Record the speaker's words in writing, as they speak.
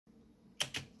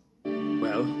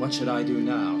Well, what should I do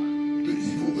now? The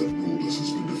evil that ruled us has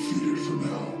been defeated for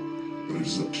now, but it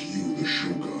is up to you, the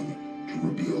Shogun, to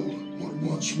rebuild what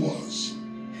once was.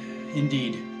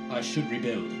 Indeed, I should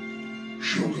rebuild.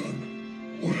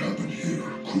 Shogun, what happened here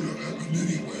could have happened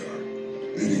anywhere.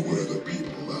 Anywhere that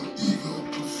people allow evil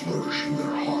to flourish in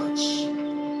their hearts.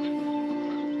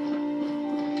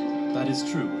 That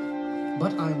is true.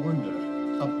 But I wonder,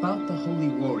 about the holy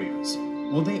warriors,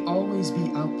 will they always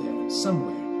be out there,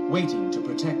 somewhere, waiting to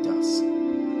protect us?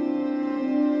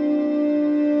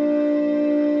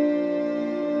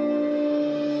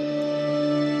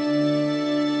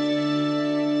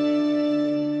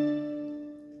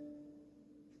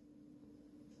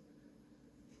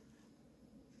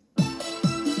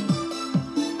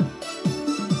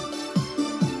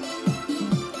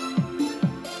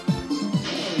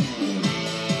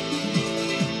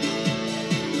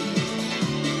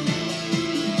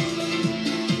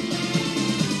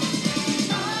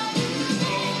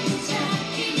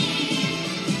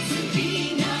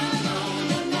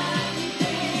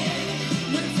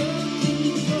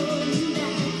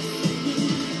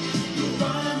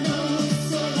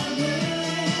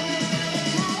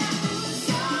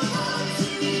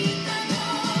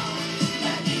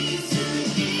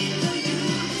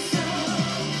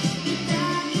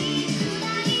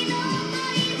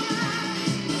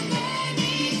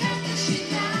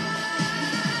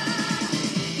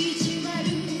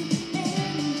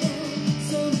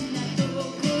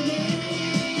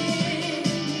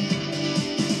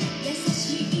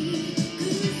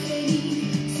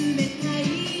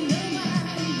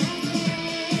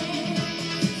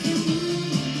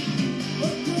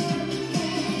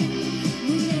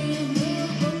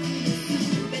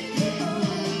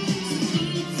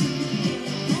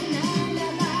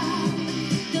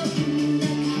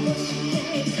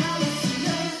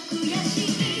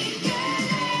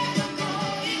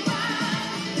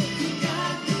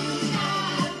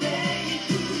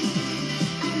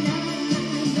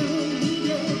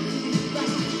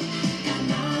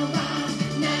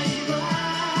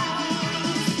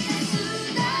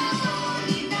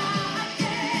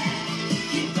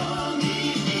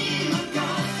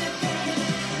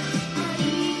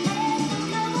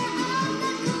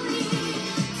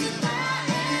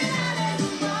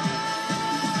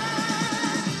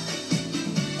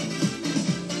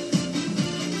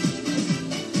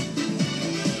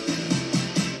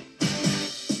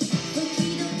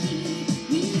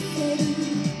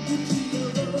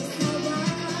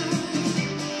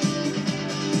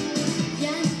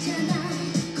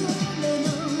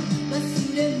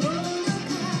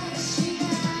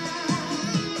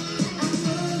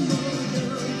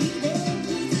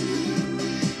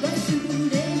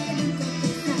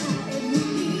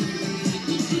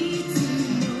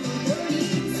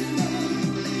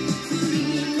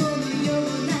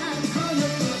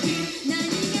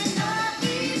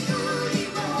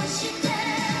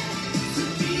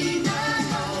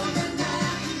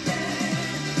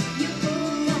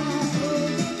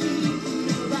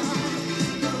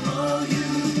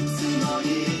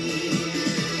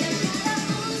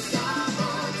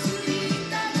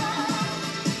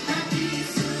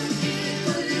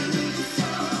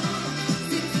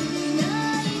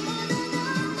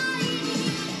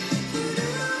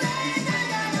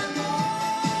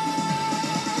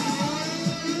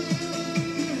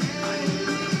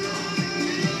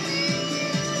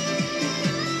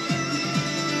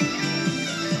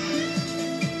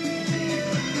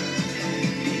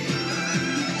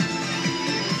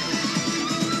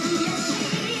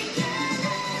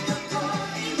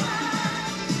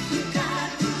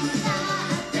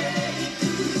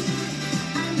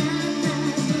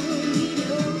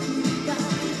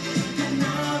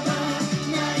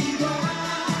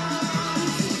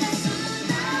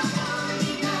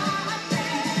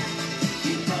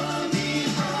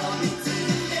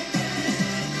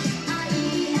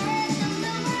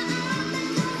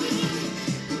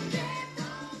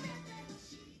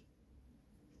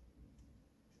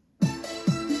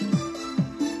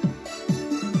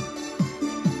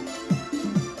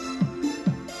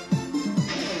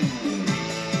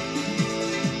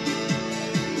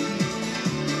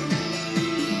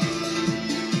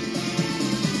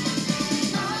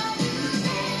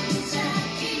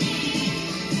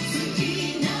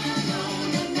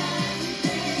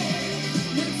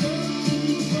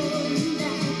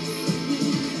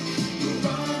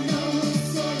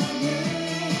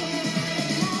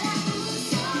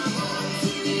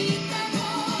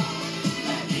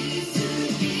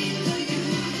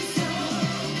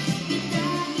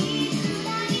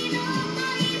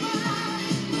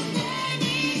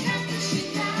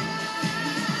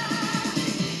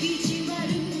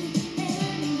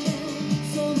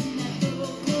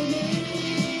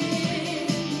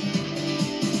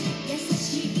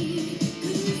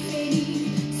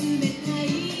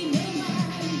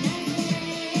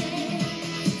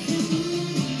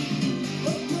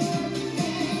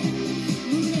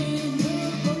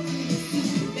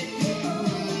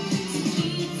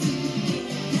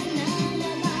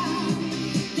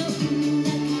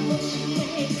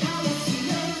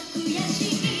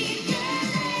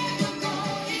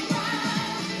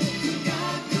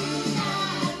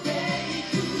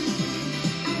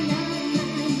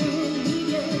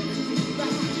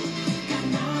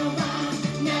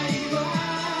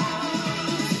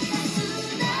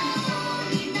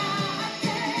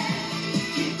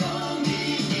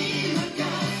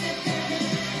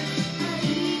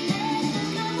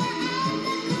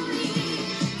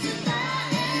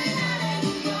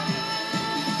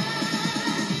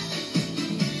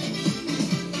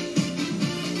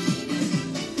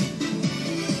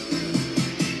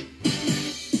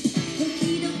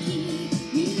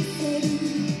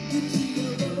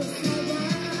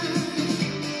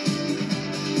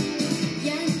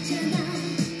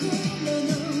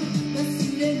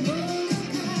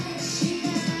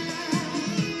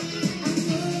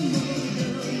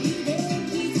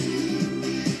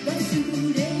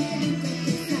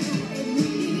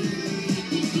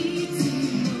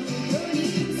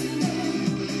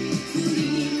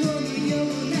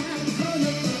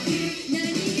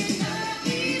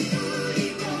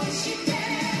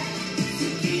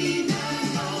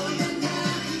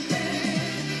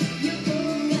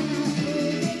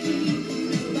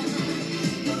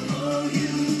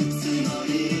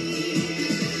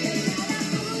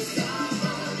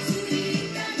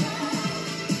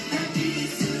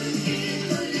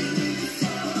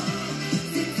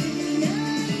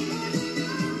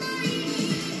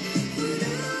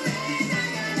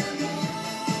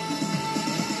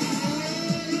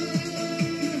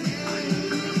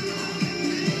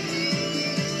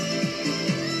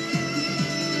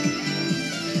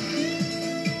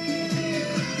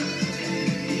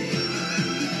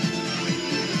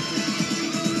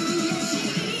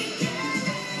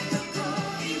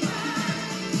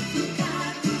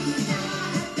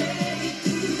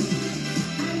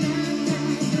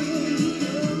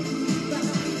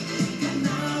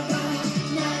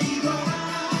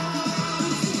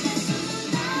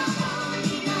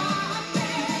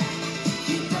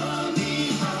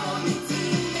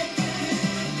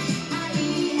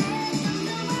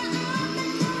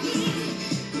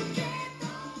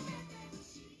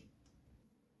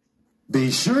 Be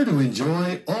sure to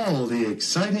enjoy all the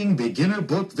exciting beginner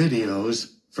book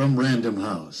videos from Random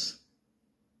House.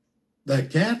 The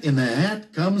Cat in the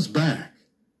Hat Comes Back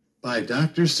by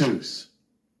Dr. Seuss.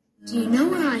 Do you know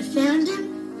where I found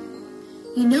him?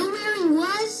 You know where he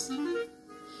was?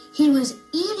 He was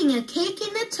eating a cake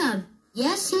in the tub.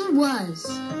 Yes, he was.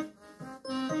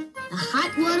 The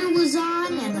hot water was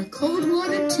on and the cold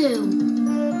water too.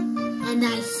 And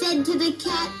I said to the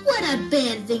cat, what a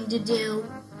bad thing to do.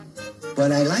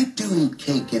 But I like to eat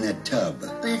cake in a tub.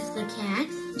 Left the cat.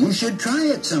 You should try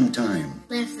it sometime.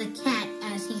 Left the cat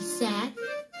as he sat.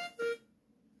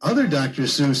 Other Dr.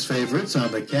 Seuss favorites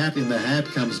on The Cat in the Hat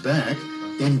Comes Back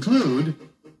include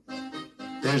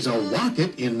There's a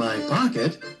Wocket in My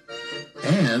Pocket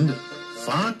and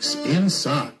Fox in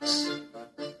Socks.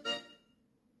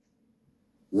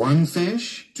 One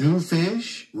fish, two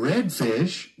fish, red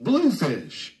fish, blue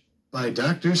fish by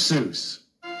Dr. Seuss.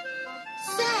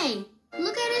 Say,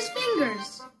 look at his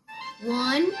fingers.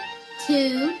 1,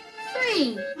 2,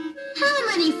 3. How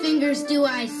many fingers do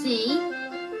I see?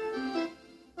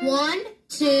 1,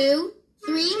 2,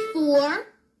 3, 4,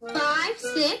 5,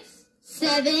 6,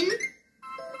 7,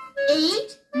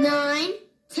 8, 9,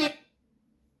 10.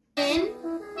 He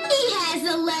has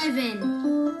 11.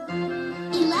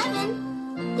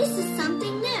 11? This is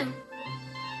something new.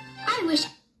 I wish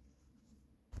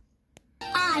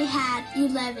I had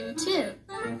 11 too.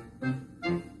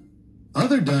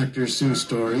 Other Dr. Seuss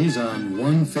stories on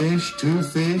one fish, two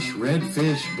fish, red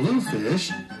fish, blue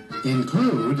fish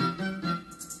include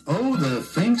Oh, the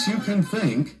Thinks You Can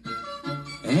Think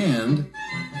and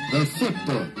The Foot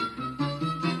Book.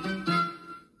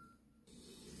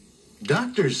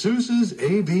 Dr. Seuss's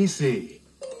ABC.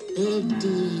 Big D,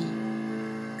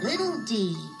 little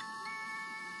d.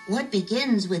 What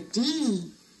begins with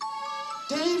D?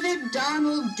 David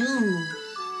Donald Do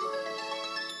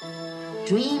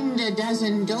dreamed a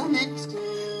dozen donuts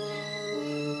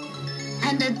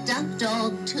and a duck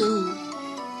dog too.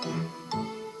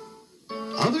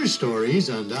 Other stories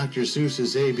on Dr.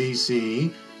 Seuss's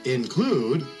ABC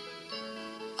include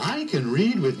I Can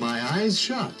Read With My Eyes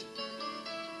Shut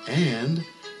and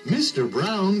Mr.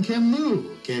 Brown Can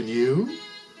Moo, Can You?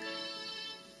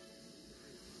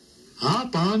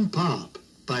 Hop on Pop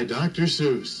by Dr.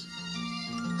 Seuss.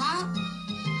 Hop,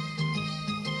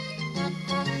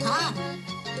 hop.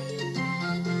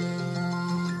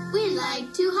 We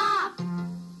like to hop.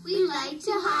 We like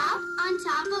to hop on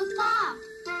top of Pop.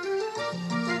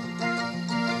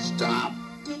 Stop.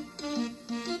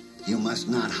 You must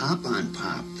not hop on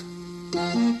Pop.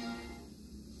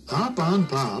 Hop on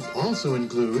Pop also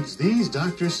includes these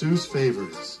Dr. Seuss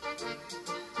favorites.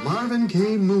 Marvin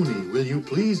K. Mooney, Will You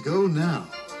Please Go Now?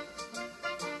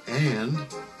 And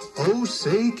Oh,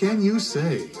 Say Can You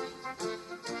Say?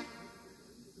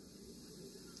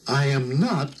 I Am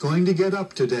Not Going to Get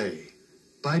Up Today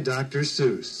by Dr.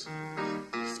 Seuss.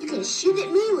 You can shoot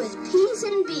at me with peas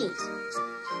and beans.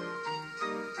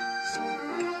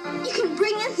 You can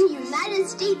bring in the United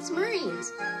States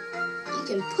Marines. You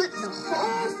can put the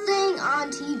whole thing on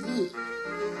TV.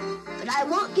 But I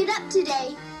won't get up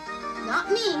today.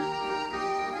 Not me.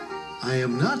 I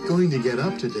Am Not Going to Get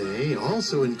Up Today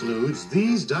also includes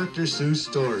these Dr. Seuss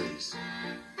stories.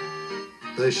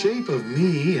 The Shape of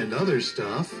Me and Other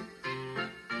Stuff,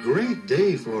 Great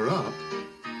Day for Up,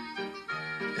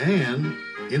 and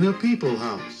In a People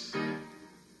House.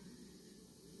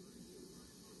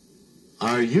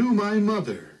 Are You My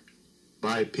Mother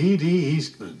by P.D.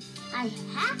 Eastman. I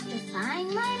have to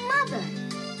find my mother.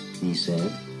 He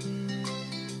said.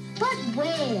 But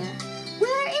where?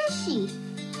 Where is she?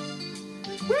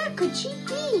 Where could she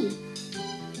be?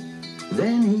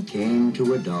 Then he came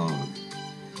to a dog.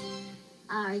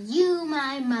 Are you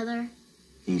my mother?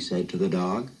 He said to the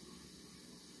dog.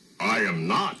 I am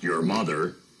not your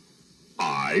mother.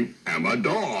 I am a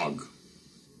dog.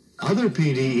 Other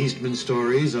P.D. Eastman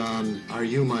stories on Are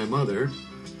You My Mother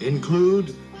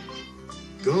include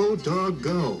Go Dog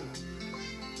Go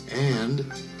and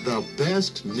The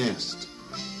Best Nest.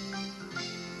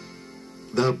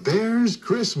 The Bear's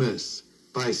Christmas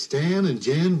by Stan and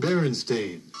Jan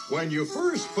Berenstain. When you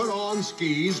first put on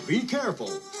skis, be careful.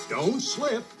 Don't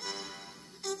slip.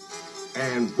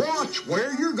 And watch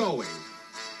where you're going.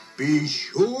 Be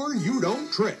sure you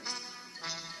don't trip.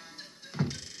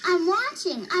 I'm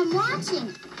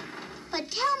watching. But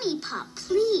tell me, Pop,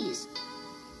 please.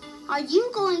 Are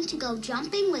you going to go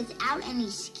jumping without any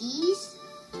skis?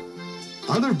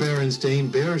 Other Berenstain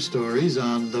Bear stories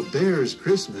on The Bear's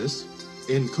Christmas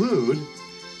include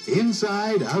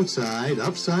Inside, Outside,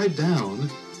 Upside Down,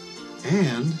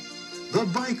 and The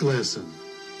Bike Lesson.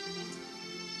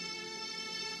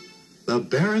 The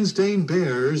Berenstain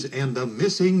Bears and the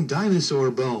Missing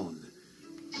Dinosaur Bone.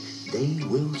 They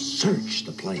will search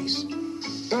the place,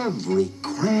 every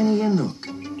cranny and nook.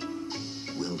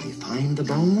 Will they find the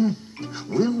bone?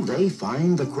 Will they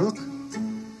find the crook?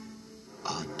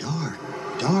 A dark,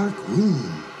 dark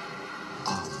room,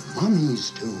 a mummy's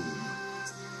tomb.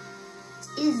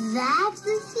 Is that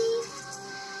the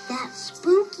thief? That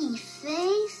spooky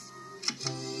face?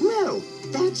 No,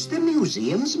 that's the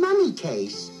museum's mummy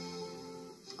case.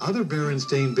 Other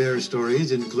Berenstain Bear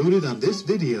stories included on this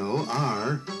video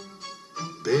are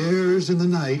Bears in the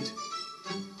Night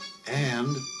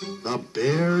and The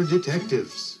Bear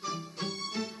Detectives.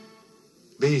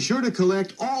 Be sure to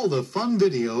collect all the fun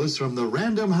videos from the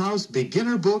Random House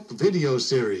Beginner Book video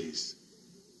series.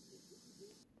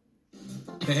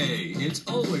 Hey, it's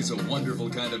always a wonderful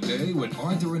kind of day when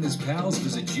Arthur and his pals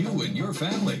visit you and your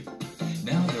family.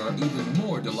 Now there are even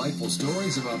more delightful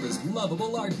stories about this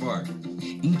lovable art park,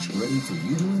 each ready for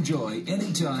you to enjoy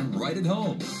anytime right at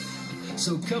home.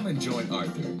 So come and join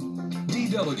Arthur,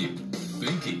 DW,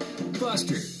 Pinky,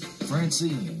 Buster,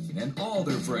 Francine, and all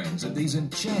their friends at these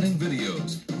enchanting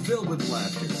videos filled with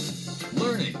laughter,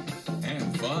 learning,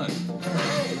 and fun.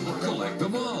 Collect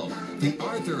them all. The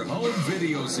Arthur Home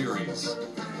Video Series.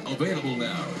 Available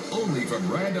now only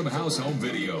from Random House Home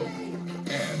Video.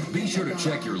 And be sure to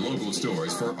check your local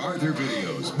stores for Arthur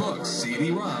videos, books,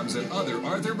 CD-ROMs, and other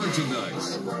Arthur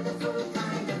merchandise.